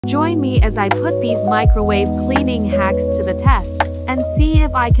Join me as I put these microwave cleaning hacks to the test and see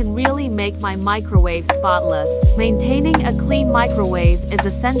if I can really make my microwave spotless. Maintaining a clean microwave is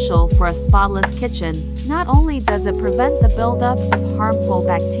essential for a spotless kitchen. Not only does it prevent the buildup of harmful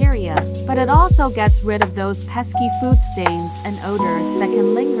bacteria, but it also gets rid of those pesky food stains and odors that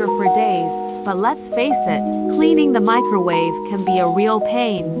can linger for days. But let's face it, cleaning the microwave can be a real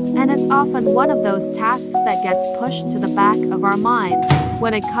pain, and it's often one of those tasks that gets pushed to the back of our minds.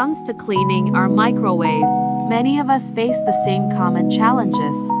 When it comes to cleaning our microwaves, many of us face the same common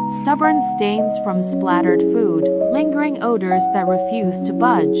challenges: stubborn stains from splattered food, lingering odors that refuse to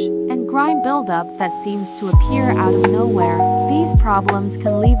budge, and grime buildup that seems to appear out of nowhere. These problems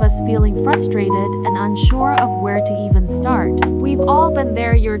can leave us feeling frustrated and unsure of where to even start. We've all been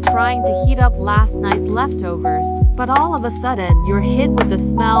there. You're trying to heat up last night's leftovers, but all of a sudden you're hit with the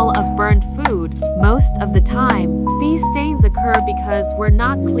smell of burnt food. Most of the time, these stains occur because we're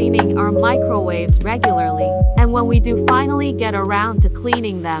not cleaning our microwaves regularly, and when we do finally get around to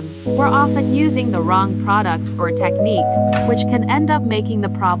cleaning them, we're often using the wrong products or techniques, which can end up making the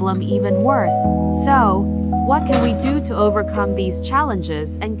problem even worse. So, what can we do to overcome these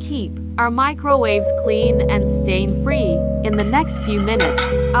challenges and keep our microwaves clean and stain-free? In the next few minutes,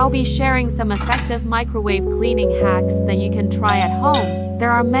 I'll be sharing some effective microwave cleaning hacks that you can try at home.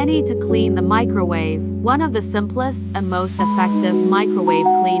 There are many to clean the microwave. One of the simplest and most effective microwave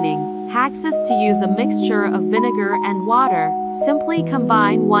cleaning hacks is to use a mixture of vinegar and water. Simply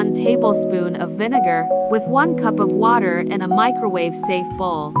combine 1 tablespoon of vinegar with 1 cup of water in a microwave-safe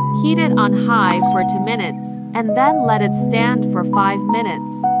bowl. Heat it on high for 2 minutes, and then let it stand for 5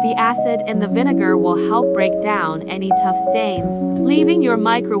 minutes. The acid in the vinegar will help break down any tough stains, leaving your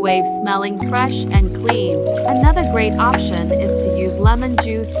microwave smelling fresh and clean. Another great option is to use lemon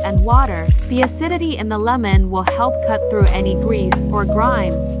juice and water. The acidity in the lemon will help cut through any grease or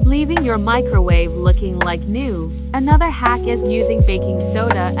grime, leaving your microwave looking like new. Another hack is using baking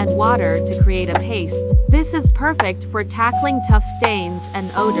soda and water to create a paste. This is perfect for tackling tough stains and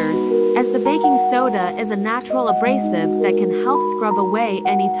odors, as the baking soda is a natural abrasive that can help scrub away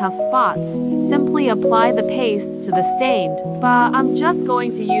any tough spots. Simply apply the paste to the stained, but I'm just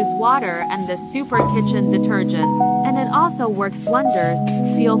going to use water and the Super Kitchen detergent, and it also works wonders.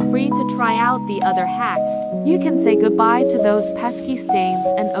 Feel free to try out the other hacks. You can say goodbye to those pesky stains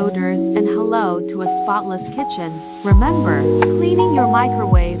and odors and hello to a spotless kitchen. Remember, cleaning your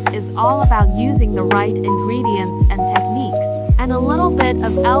microwave is all about using the right ingredients and techniques, and a little bit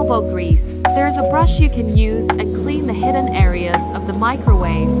of elbow grease. There's a brush you can use and clean the hidden areas of the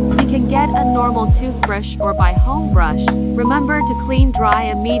microwave. You can get a normal toothbrush or buy home brush. Remember to clean dry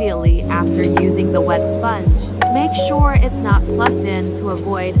immediately after using the wet sponge. Make sure it's not plugged in to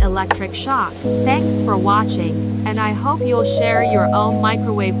avoid electric shock. Thanks for watching, and I hope you'll share your own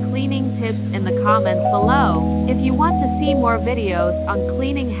microwave cleaning tips in the comments below. If you want to see more videos on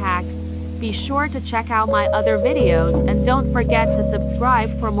cleaning hacks, be sure to check out my other videos and don't forget to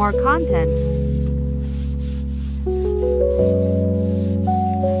subscribe for more content.